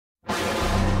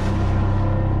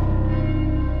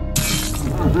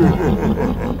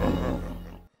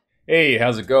Hey,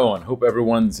 how's it going? Hope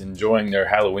everyone's enjoying their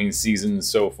Halloween season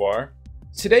so far.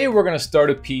 Today we're going to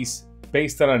start a piece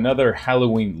based on another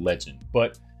Halloween legend,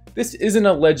 but this isn't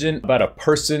a legend about a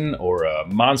person or a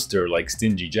monster like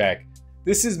Stingy Jack.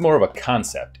 This is more of a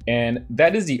concept, and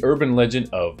that is the urban legend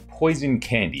of poison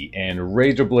candy and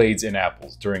razor blades in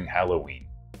apples during Halloween.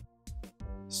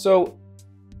 So,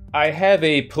 I have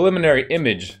a preliminary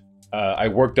image I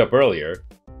worked up earlier,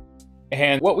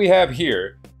 and what we have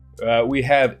here, we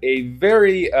have a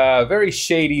very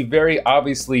shady, very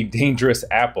obviously dangerous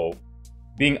apple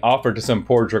being offered to some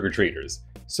poor trick-or-treaters.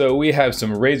 So we have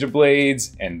some razor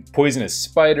blades and poisonous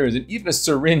spiders and even a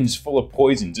syringe full of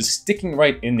poison just sticking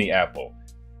right in the apple.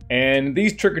 And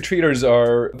these trick-or-treaters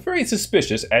are very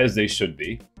suspicious, as they should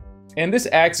be. And this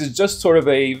acts as just sort of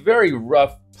a very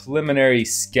rough preliminary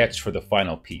sketch for the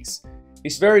final piece.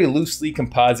 It's very loosely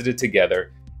composited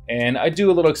together, and I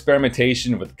do a little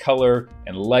experimentation with color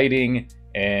and lighting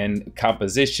and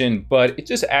composition, but it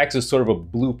just acts as sort of a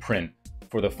blueprint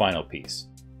for the final piece.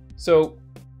 So,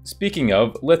 speaking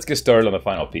of, let's get started on the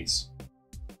final piece.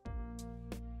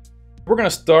 We're going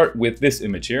to start with this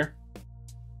image here.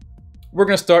 We're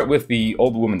going to start with the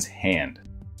old woman's hand.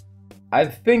 I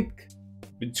think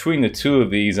between the two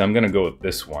of these, I'm going to go with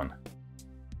this one.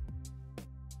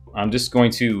 I'm just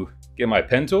going to get my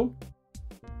pen tool,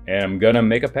 and I'm going to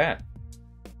make a path.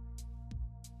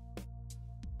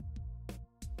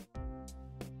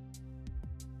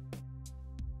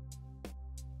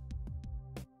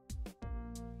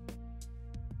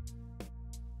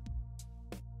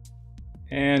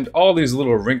 And all these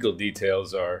little wrinkle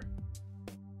details are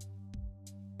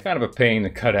kind of a pain to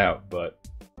cut out, but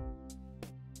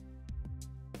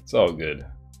it's all good.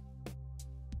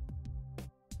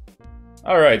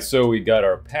 Alright, so we got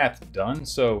our path done,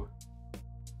 so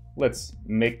let's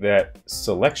make that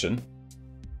selection.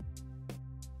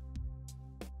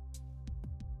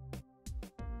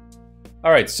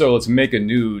 Alright, so let's make a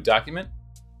new document.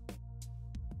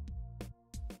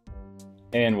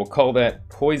 And we'll call that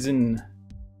Poison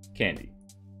Candy.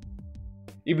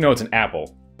 Even though it's an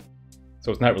apple,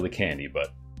 so it's not really candy, but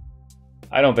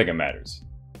I don't think it matters.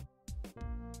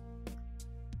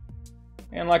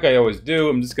 And like I always do,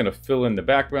 I'm just gonna fill in the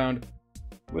background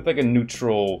with like a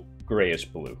neutral grayish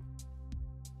blue.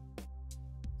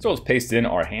 So let's paste in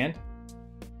our hand.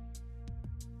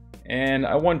 And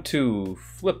I want to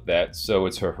flip that so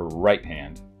it's her right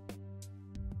hand.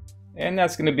 And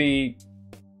that's gonna be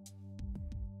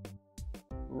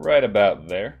right about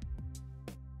there.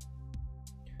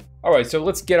 Alright, so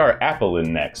let's get our apple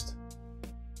in next.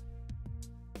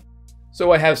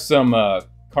 So I have some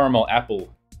caramel apple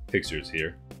pictures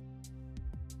here.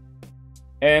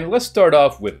 And let's start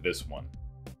off with this one.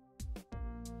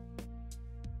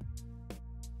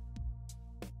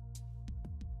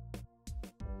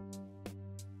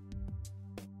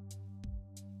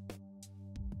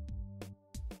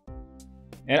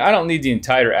 And I don't need the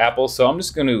entire apple, so I'm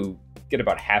just going to get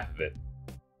about half of it.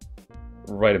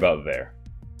 Right about there.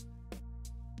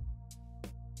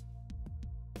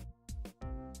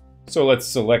 So let's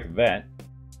select that.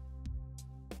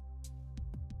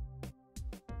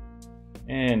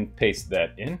 And paste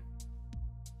that in.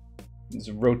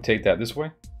 Just rotate that this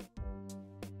way.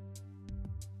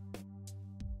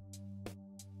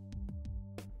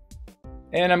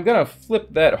 And I'm gonna flip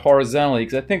that horizontally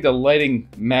because I think the lighting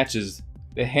matches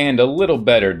the hand a little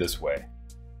better this way.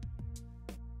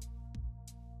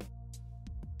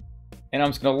 And I'm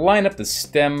just gonna line up the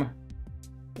stem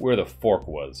where the fork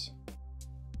was.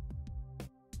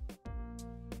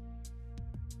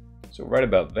 So right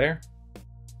about there.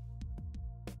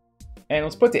 And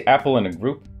let's put the apple in a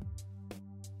group.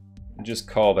 And just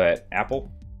call that apple.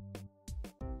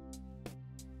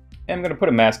 And I'm going to put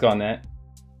a mask on that.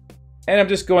 And I'm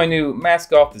just going to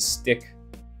mask off the stick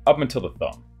up until the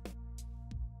thumb.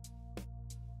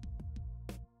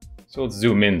 So let's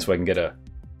zoom in so I can get a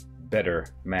better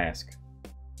mask.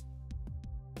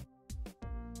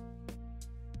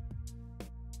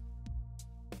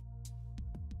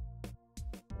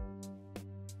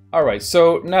 Alright,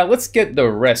 so now let's get the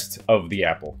rest of the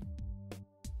apple.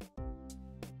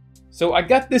 So I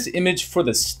got this image for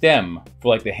the stem, for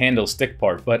like the handle stick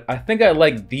part, but I think I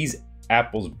like these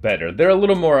apples better. They're a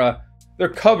little more, they're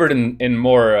covered in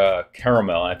more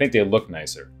caramel, and I think they look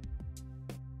nicer.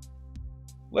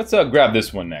 Let's grab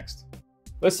this one next.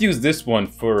 Let's use this one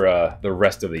for the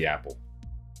rest of the apple.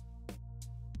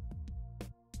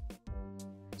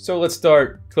 So let's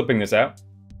start clipping this out.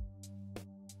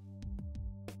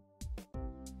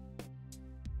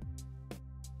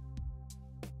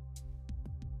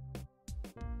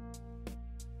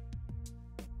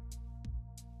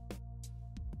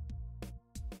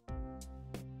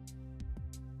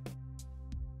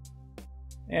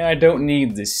 And I don't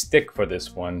need the stick for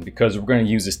this one because we're going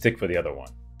to use the stick for the other one.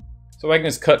 So I can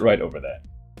just cut right over that.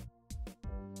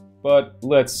 But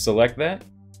let's select that.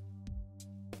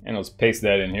 And let's paste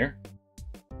that in here.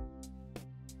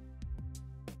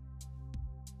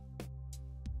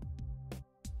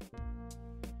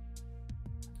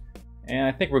 And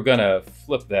I think we're going to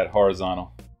flip that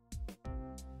horizontal.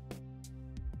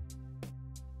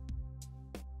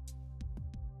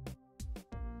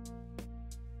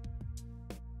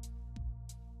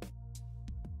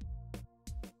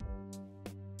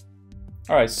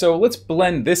 Alright, so let's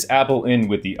blend this apple in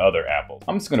with the other apple.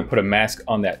 I'm just going to put a mask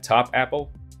on that top apple.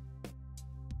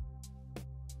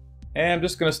 And I'm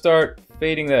just going to start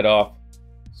fading that off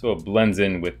so it blends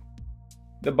in with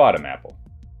the bottom apple.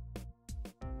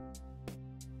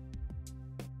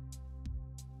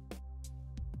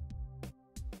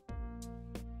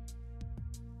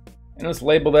 And let's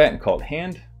label that and call it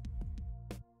hand.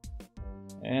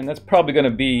 And that's probably going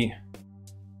to be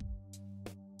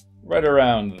right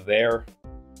around there,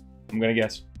 I'm gonna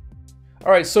guess.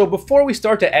 Alright, so before we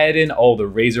start to add in all the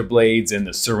razor blades and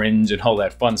the syringe and all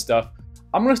that fun stuff,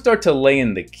 I'm gonna start to lay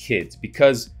in the kids,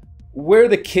 because where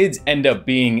the kids end up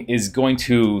being is going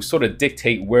to sort of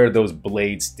dictate where those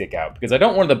blades stick out, because I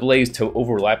don't want the blades to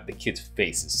overlap the kids'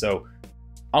 faces, so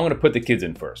I'm gonna put the kids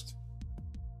in first.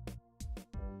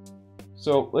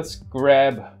 So let's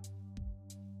grab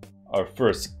our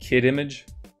first kid image.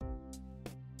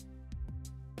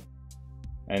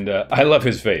 And I love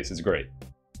his face, it's great.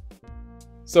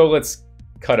 So let's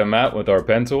cut him out with our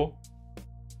pen tool.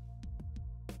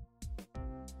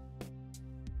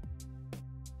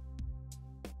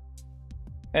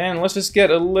 And let's just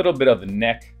get a little bit of the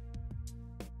neck.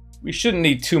 We shouldn't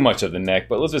need too much of the neck,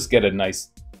 but let's just get a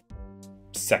nice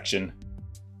section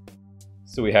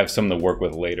so we have something to work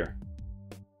with later.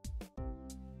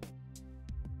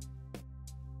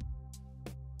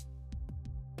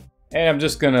 And I'm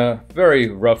just gonna very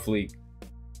roughly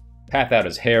path out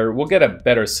his hair. We'll get a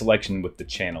better selection with the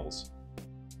channels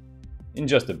in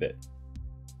just a bit.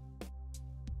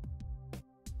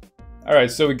 Alright,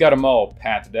 so we got them all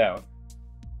pathed out.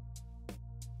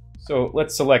 So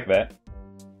let's select that.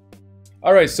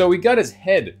 Alright, so we got his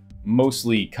head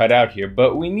mostly cut out here,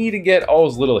 but we need to get all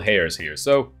his little hairs here.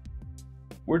 So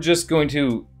we're just going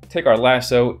to take our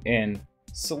lasso and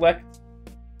select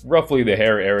roughly the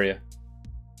hair area.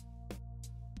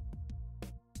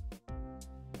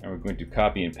 And we're going to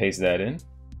copy and paste that in.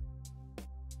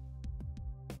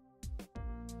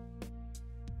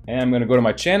 And I'm going to go to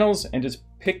my channels and just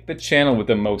pick the channel with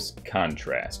the most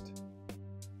contrast.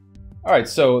 Alright,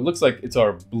 so it looks like it's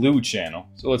our blue channel.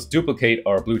 So let's duplicate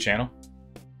our blue channel.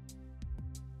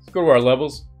 Let's go to our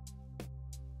levels.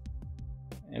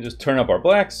 And just turn up our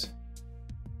blacks.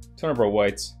 Turn up our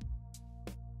whites.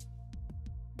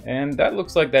 And that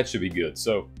looks like that should be good.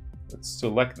 So let's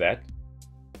select that.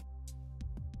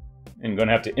 And I'm going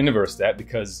to have to inverse that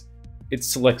because it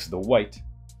selects the white.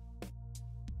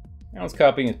 Now let's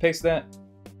copy and paste that.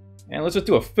 And let's just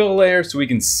do a fill layer so we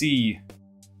can see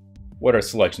what our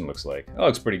selection looks like. That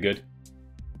looks pretty good.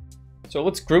 So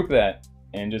let's group that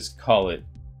and just call it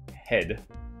head.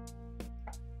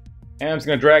 And I'm just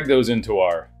going to drag those into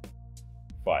our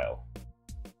file.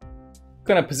 I'm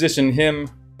going to position him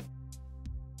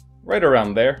right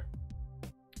around there.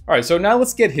 Alright, so now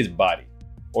let's get his body,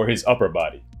 or his upper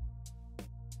body.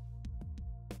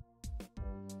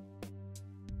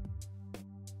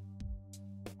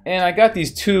 And I got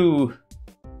these two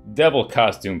devil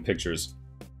costume pictures.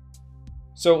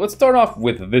 So let's start off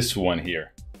with this one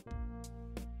here.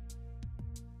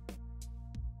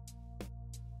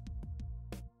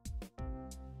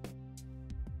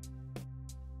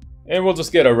 And we'll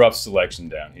just get a rough selection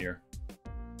down here.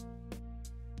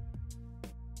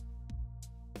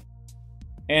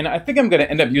 And I think I'm going to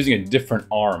end up using a different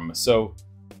arm, so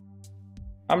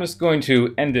I'm just going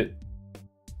to end it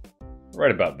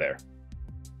right about there.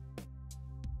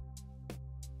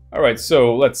 Alright,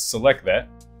 so let's select that.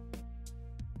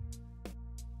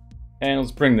 And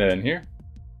let's bring that in here.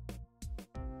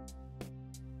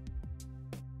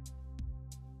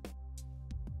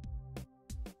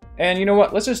 And you know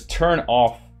what? Let's just turn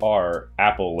off our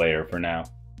apple layer for now.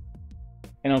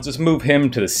 And I'll just move him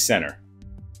to the center.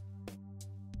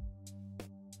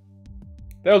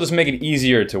 That'll just make it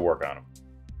easier to work on him.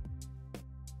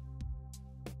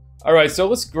 Alright, so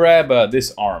let's grab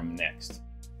this arm next.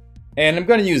 And I'm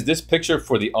going to use this picture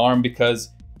for the arm because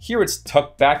here it's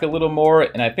tucked back a little more,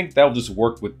 and I think that'll just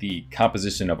work with the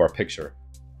composition of our picture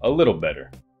a little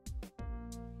better.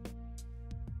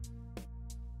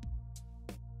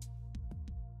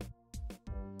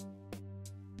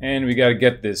 And we got to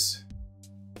get this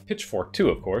pitchfork too,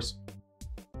 of course.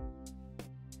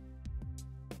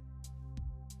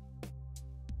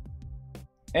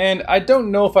 And I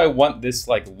don't know if I want this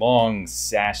like long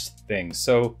sash thing,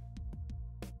 so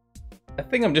I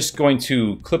think I'm just going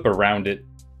to clip around it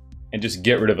and just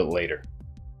get rid of it later.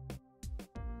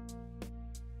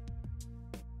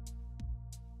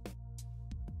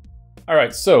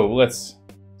 Alright, so let's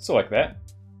select that.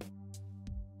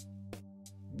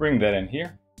 Bring that in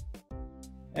here.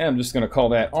 And I'm just going to call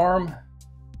that arm. And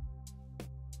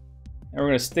we're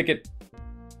going to stick it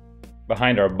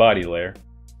behind our body layer.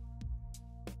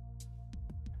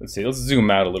 Let's see, let's zoom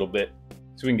out a little bit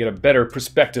so we can get a better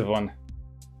perspective on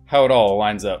how it all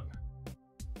lines up.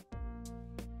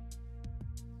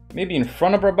 Maybe in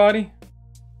front of our body?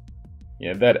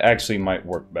 Yeah, that actually might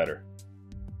work better.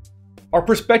 Our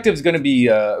perspective is going to be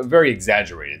very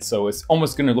exaggerated, so it's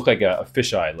almost going to look like a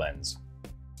fisheye lens.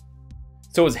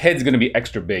 So his head's going to be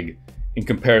extra big in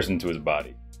comparison to his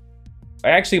body. I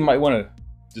actually might want to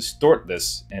distort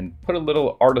this and put a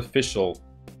little artificial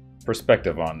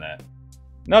perspective on that.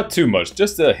 Not too much,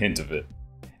 just a hint of it.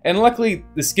 And luckily,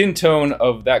 the skin tone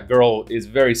of that girl is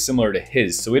very similar to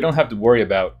his, so we don't have to worry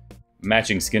about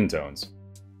matching skin tones.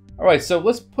 Alright, so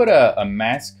let's put a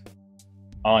mask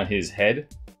on his head.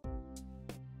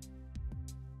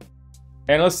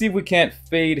 And let's see if we can't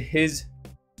fade his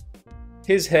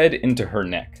head into her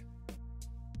neck.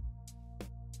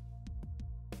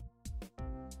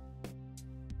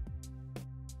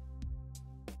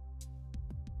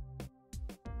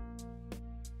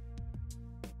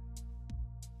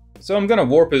 So I'm gonna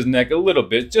warp his neck a little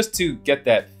bit just to get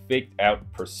that faked out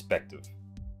perspective.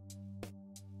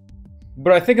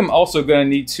 But I think I'm also gonna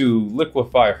need to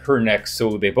liquefy her neck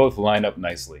so they both line up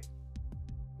nicely.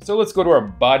 So let's go to our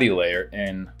body layer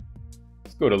and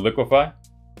let's go to liquefy.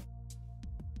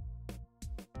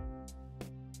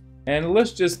 And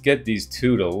let's just get these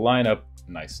two to line up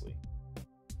nicely.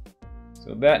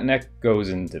 So that neck goes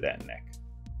into that neck.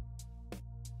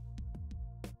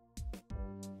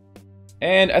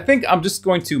 And I think I'm just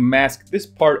going to mask this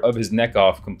part of his neck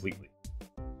off completely.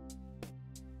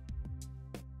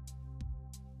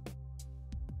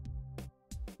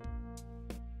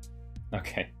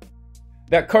 Okay.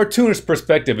 That cartoonish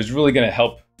perspective is really going to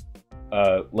help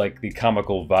like the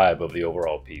comical vibe of the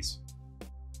overall piece.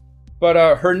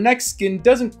 But her neck skin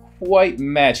doesn't quite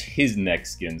match his neck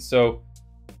skin, so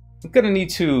I'm going to need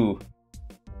to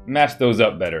match those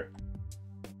up better.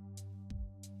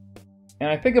 And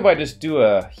I think if I just do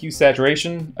a hue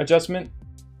saturation adjustment,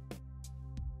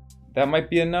 that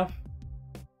might be enough.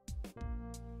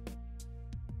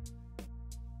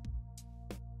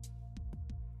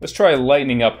 Let's try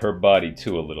lightening up her body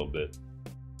too a little bit.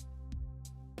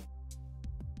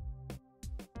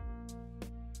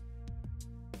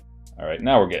 All right,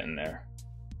 now we're getting there.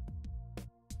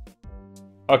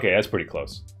 Okay, that's pretty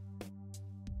close.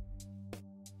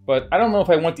 But I don't know if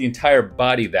I want the entire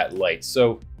body that light,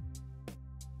 so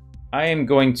I am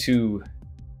going to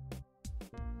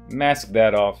mask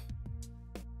that off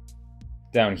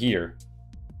down here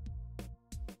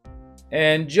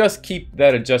and just keep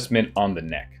that adjustment on the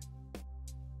neck.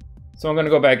 So I'm going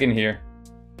to go back in here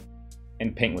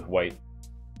and paint with white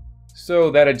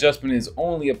so that adjustment is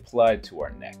only applied to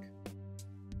our neck.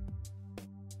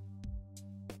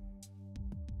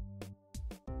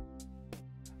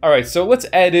 Alright, so let's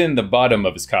add in the bottom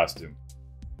of his costume.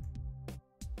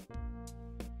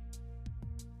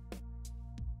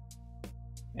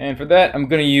 And for that, I'm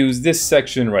going to use this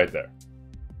section right there.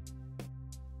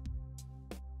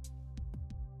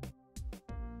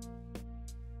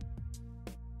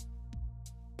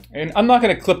 And I'm not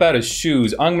going to clip out his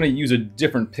shoes. I'm going to use a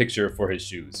different picture for his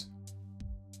shoes.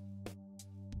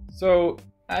 So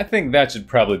I think that should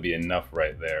probably be enough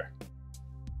right there.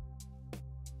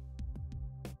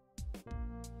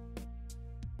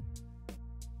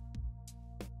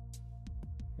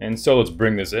 And so let's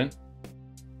bring this in.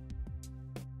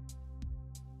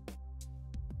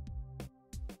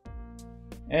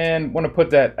 And want to put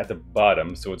that at the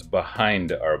bottom so it's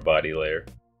behind our body layer.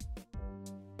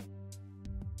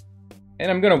 And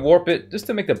I'm going to warp it just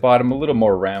to make the bottom a little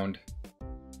more round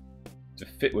to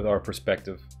fit with our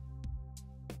perspective.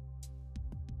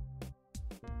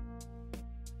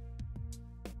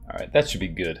 Alright, that should be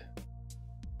good.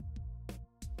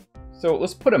 So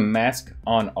let's put a mask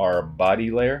on our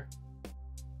body layer.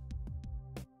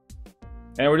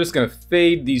 And we're just going to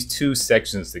fade these two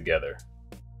sections together.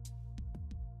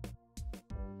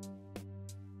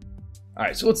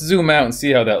 Alright, so let's zoom out and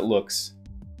see how that looks.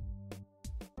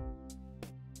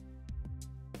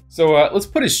 So let's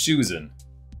put his shoes in.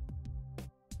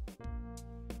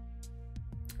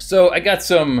 So I got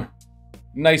some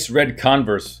nice red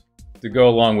Converse to go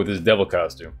along with his devil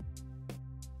costume.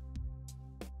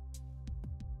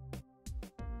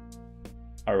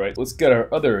 Alright, let's get our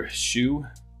other shoe.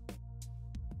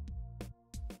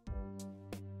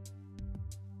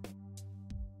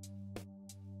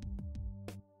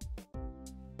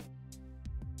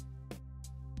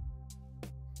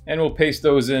 And we'll paste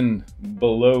those in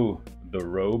below the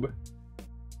robe.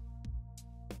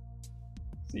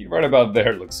 See, right about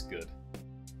there looks good.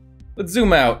 Let's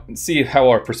zoom out and see how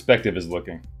our perspective is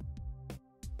looking.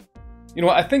 You know,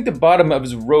 I think the bottom of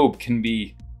his robe can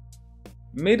be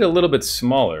made a little bit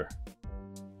smaller.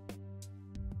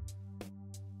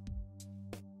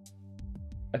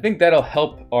 I think that'll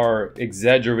help our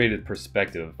exaggerated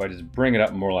perspective if I just bring it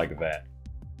up more like that.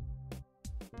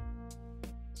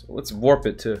 So let's warp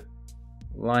it to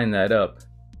line that up.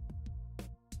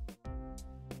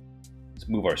 Let's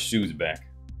move our shoes back.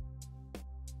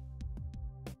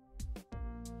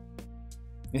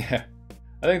 Yeah,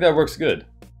 I think that works good.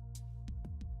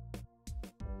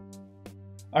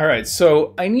 Alright,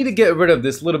 so I need to get rid of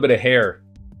this little bit of hair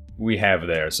we have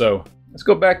there. So let's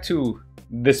go back to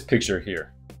this picture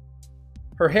here.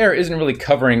 Her hair isn't really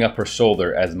covering up her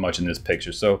shoulder as much in this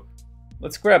picture, so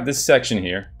let's grab this section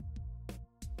here.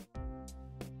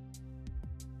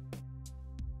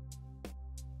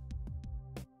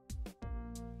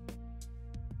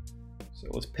 So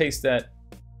let's paste that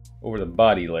over the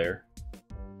body layer.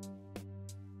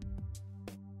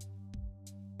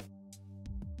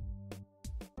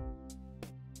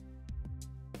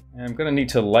 And I'm gonna need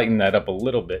to lighten that up a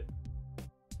little bit.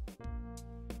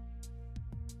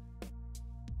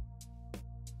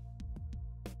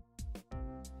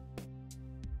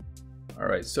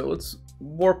 Alright, so let's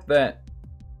warp that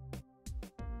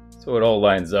so it all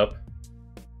lines up.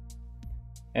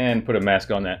 And put a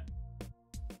mask on that.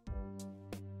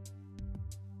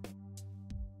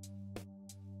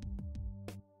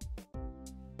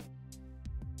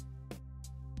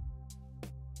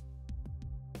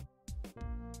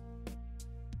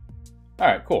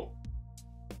 Alright, cool.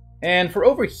 And for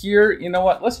over here, you know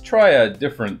what? Let's try a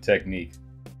different technique.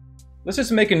 Let's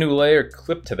just make a new layer,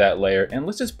 clip to that layer, and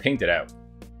let's just paint it out.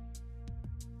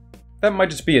 That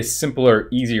might just be a simpler,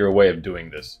 easier way of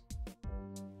doing this.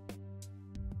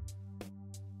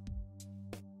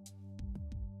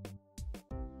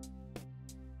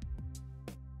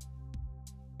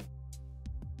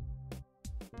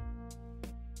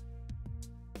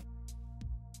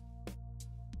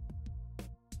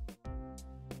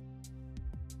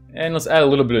 And let's add a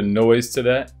little bit of noise to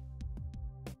that.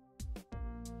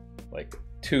 Like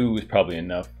 2 is probably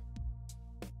enough.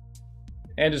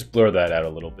 And just blur that out a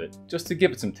little bit, just to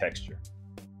give it some texture.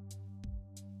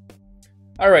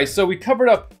 Alright, so we covered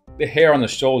up the hair on the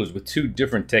shoulders with 2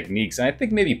 different techniques, and I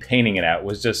think maybe painting it out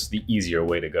was just the easier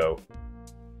way to go,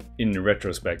 in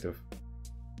retrospective.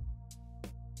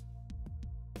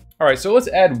 Alright, so let's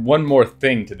add one more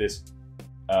thing to this,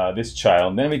 this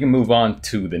child, and then we can move on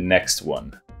to the next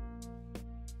one.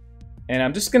 And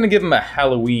I'm just going to give him a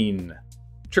Halloween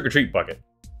trick-or-treat bucket.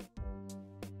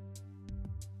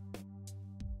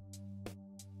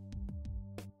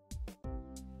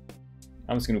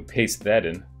 I'm just going to paste that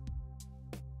in.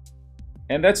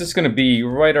 And that's just going to be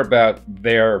right about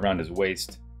there around his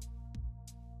waist.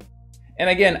 And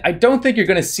again, I don't think you're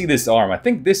going to see this arm. I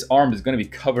think this arm is going to be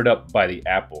covered up by the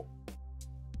apple.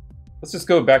 Let's just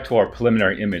go back to our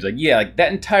preliminary image. Like, yeah, like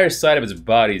that entire side of his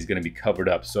body is going to be covered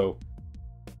up. So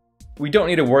we don't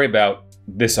need to worry about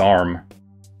this arm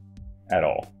at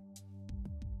all.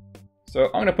 So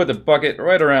I'm going to put the bucket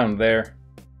right around there.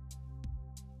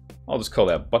 I'll just call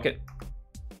that bucket.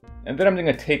 And then I'm going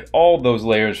to take all those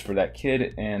layers for that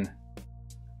kid and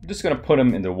I'm just going to put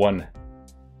them into one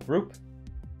group.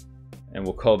 And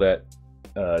we'll call that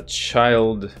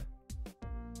child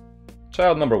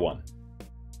number 1.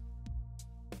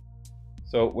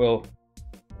 So we'll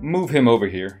move him over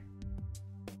here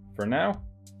for now.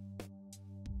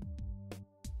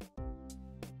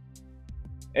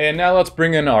 And now let's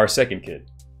bring in our second kid.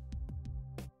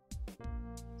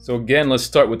 So again, let's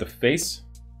start with the face.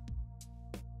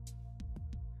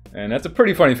 And that's a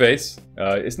pretty funny face.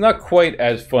 It's not quite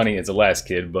as funny as the last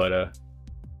kid, but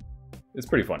it's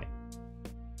pretty funny.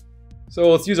 So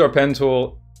let's use our pen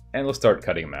tool and let's start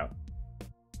cutting him out.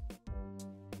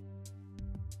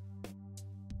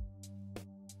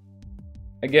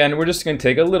 Again, we're just going to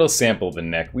take a little sample of the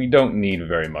neck. We don't need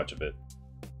very much of it.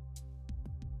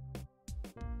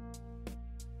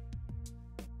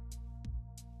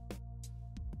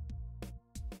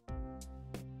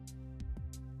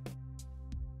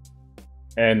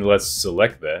 And let's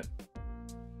select that.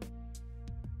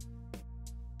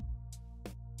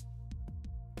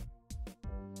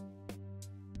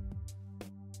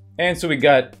 And so we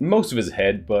got most of his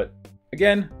head, but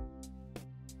again,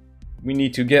 we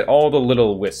need to get all the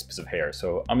little wisps of hair.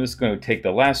 So I'm just going to take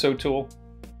the lasso tool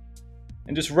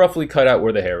and just roughly cut out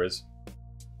where the hair is.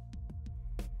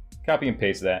 Copy and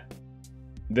paste that.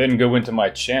 Then go into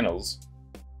my channels.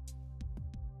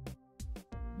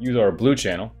 Use our blue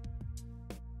channel.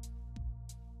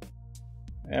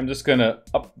 And I'm just gonna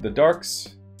up the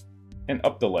darks and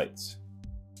up the lights.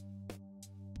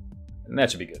 And that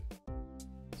should be good.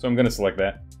 So I'm gonna select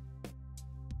that.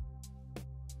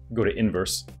 Go to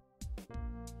inverse.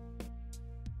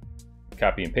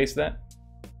 Copy and paste that.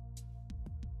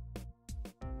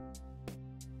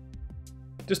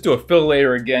 Just do a fill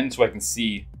layer again so I can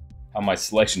see how my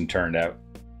selection turned out.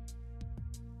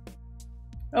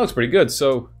 That looks pretty good,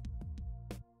 so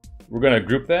we're gonna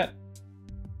group that.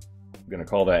 I'm gonna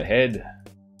call that head.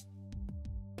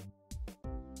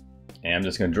 And I'm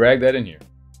just gonna drag that in here.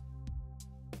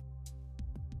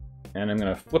 And I'm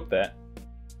gonna flip that.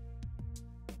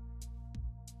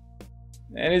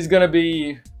 And he's gonna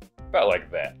be about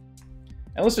like that.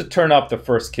 And let's just turn off the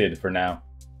first kid for now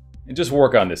and just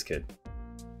work on this kid.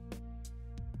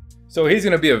 So he's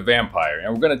gonna be a vampire,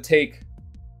 and we're gonna take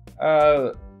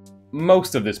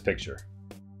most of this picture,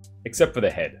 except for the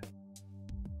head.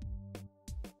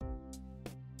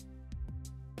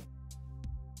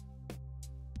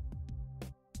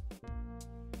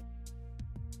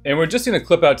 And we're just gonna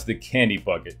clip out to the candy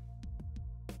bucket.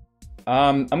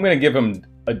 I'm gonna give him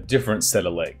a different set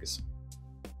of legs.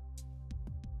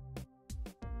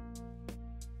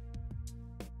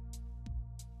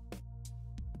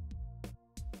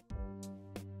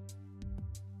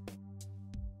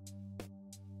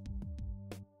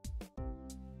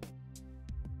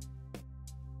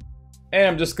 And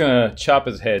I'm just gonna chop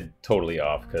his head totally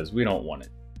off because we don't want it.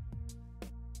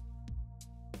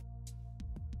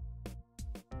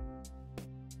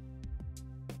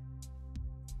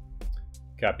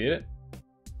 Copy it.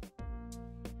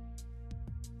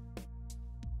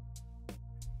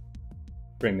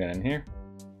 Bring that in here.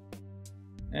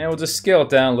 And we'll just scale it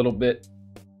down a little bit.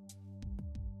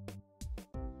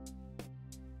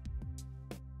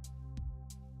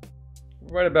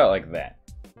 Right about like that.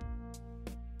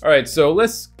 Alright, so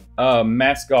let's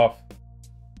mask off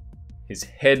his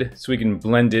head so we can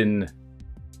blend in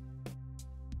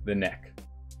the neck.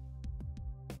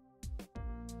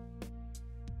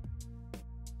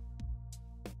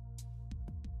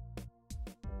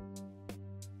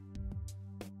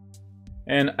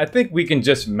 And I think we can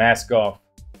just mask off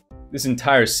this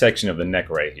entire section of the neck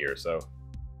right here, so.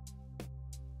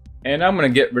 And I'm gonna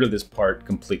get rid of this part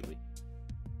completely.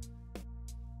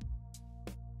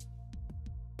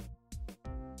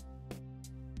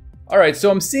 Alright,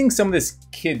 so I'm seeing some of this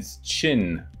kid's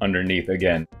chin underneath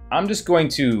again. I'm just going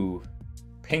to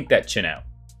paint that chin out.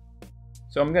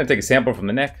 So I'm going to take a sample from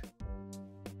the neck.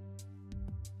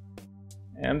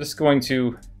 And I'm just going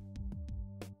to...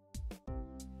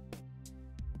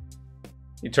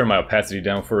 You turn my opacity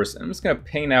down first, and I'm just going to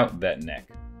paint out that neck.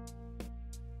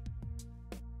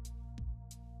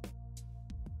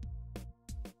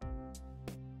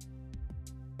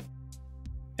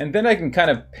 And then I can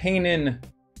kind of paint in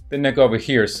the neck over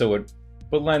here so it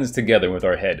blends together with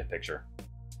our head picture.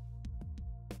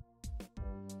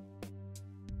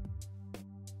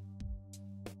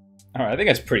 Alright, I think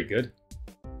that's pretty good.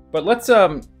 But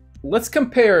let's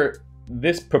compare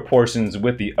this proportions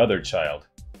with the other child.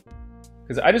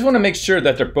 Because I just want to make sure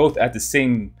that they're both at the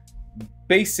same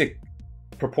basic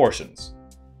proportions.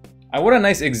 I want a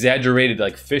nice exaggerated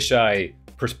like fisheye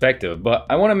perspective, but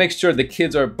I want to make sure the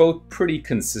kids are both pretty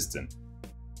consistent.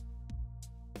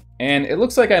 And it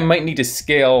looks like I might need to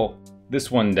scale this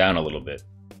one down a little bit.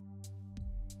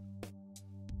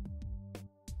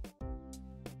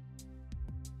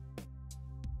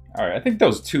 Alright, I think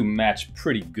those two match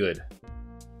pretty good.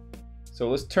 So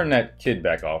let's turn that kid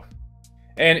back off.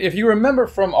 And if you remember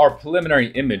from our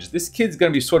preliminary image, this kid's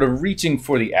gonna be sort of reaching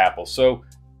for the apple, so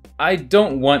I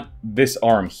don't want this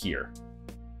arm here.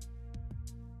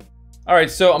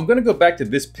 Alright, so I'm gonna go back to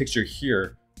this picture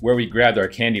here where we grabbed our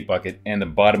candy bucket and the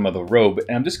bottom of the robe,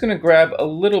 and I'm just gonna grab a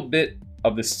little bit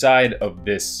of the side of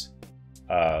this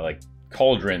like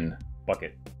cauldron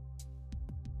bucket.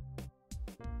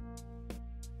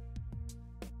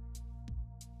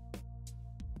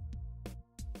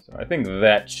 So I think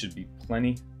that should be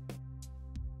plenty.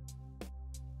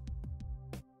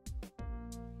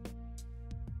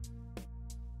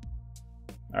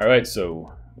 Alright,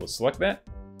 so we'll select that.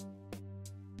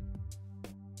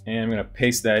 And I'm going to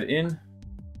paste that in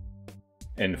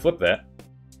and flip that.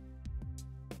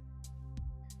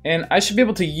 And I should be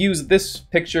able to use this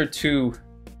picture to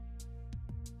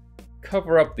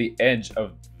cover up the edge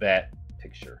of that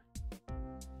picture.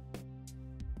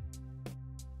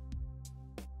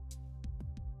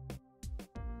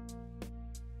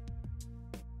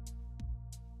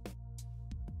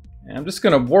 And I'm just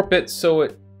going to warp it so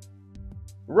it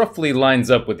roughly lines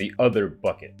up with the other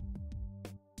bucket.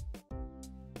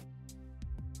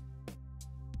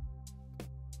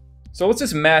 So let's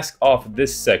just mask off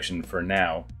this section for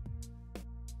now.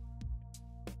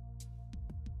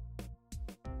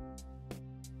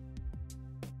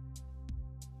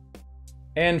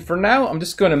 And for now, I'm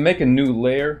just going to make a new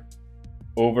layer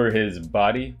over his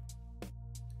body.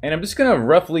 And I'm just going to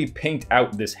roughly paint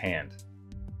out this hand.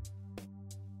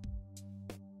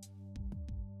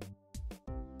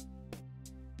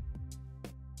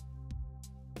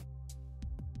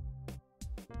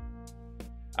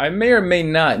 I may or may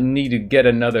not need to get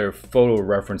another photo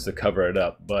reference to cover it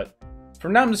up, but for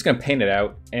now I'm just going to paint it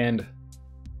out, and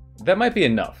that might be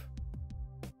enough.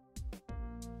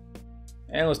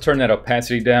 And let's turn that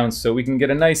opacity down so we can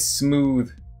get a nice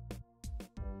smooth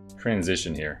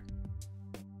transition here.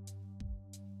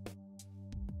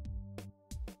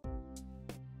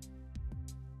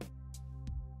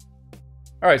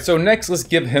 Alright, so next let's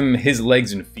give him his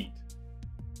legs and feet.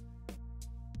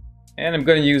 And I'm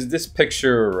going to use this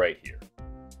picture right here.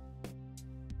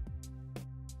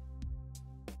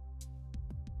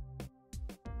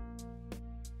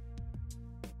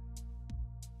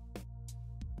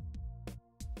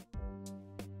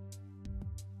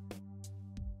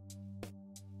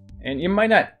 And you might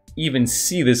not even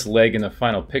see this leg in the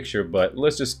final picture, but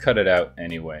let's just cut it out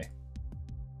anyway.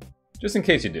 Just in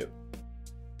case you do.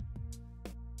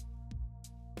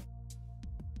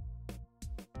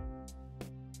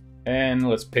 And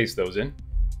let's paste those in.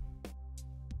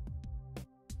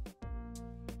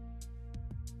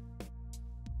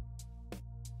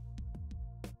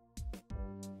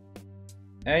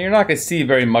 And you're not going to see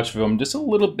very much of them, just a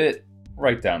little bit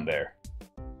right down there.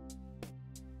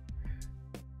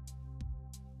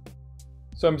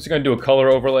 So I'm just going to do a color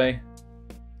overlay,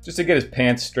 just to get his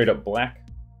pants straight up black.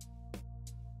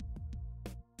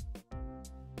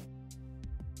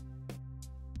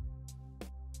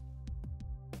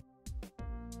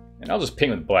 And I'll just paint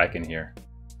with black in here,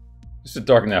 just to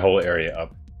darken that whole area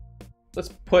up. Let's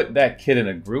put that kid in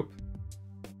a group.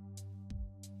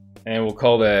 And we'll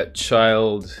call that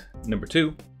child number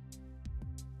 2.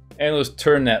 And let's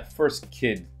turn that first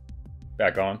kid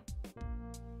back on.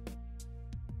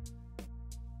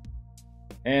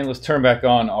 And let's turn back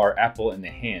on our apple in the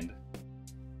hand.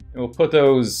 And we'll put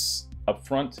those up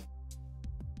front.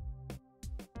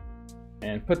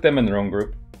 And put them in their own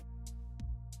group.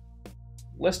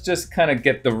 Let's just kind of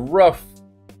get the rough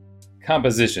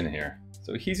composition here.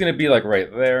 So he's going to be like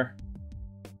right there.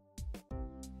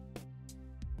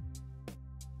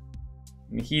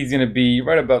 And he's going to be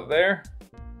right about there.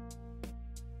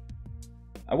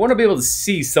 I want to be able to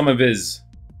see some of his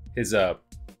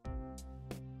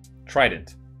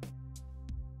trident.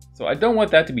 So I don't want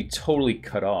that to be totally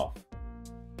cut off.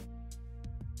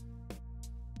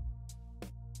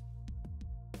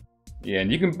 Yeah,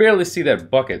 and you can barely see that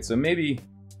bucket, so maybe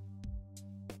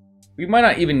we might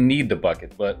not even need the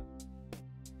bucket, but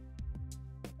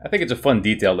I think it's a fun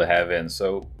detail to have in,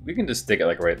 so we can just stick it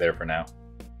like right there for now.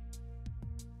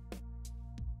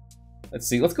 Let's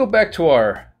see, let's go back to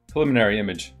our preliminary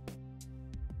image.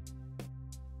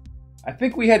 I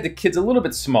think we had the kids a little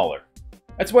bit smaller.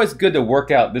 That's why it's good to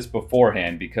work out this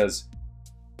beforehand, because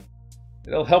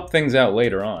it'll help things out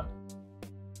later on.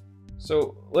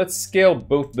 So let's scale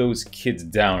both those kids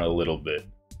down a little bit.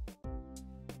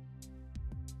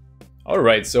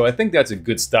 Alright, so I think that's a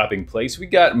good stopping place. We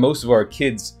got most of our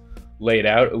kids laid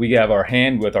out. We have our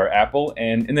hand with our apple,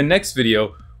 and in the next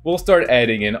video, we'll start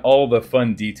adding in all the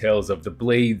fun details of the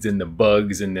blades and the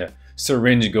bugs and the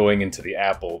syringe going into the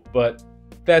apple. But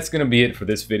that's going to be it for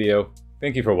this video.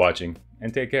 Thank you for watching,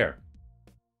 and take care.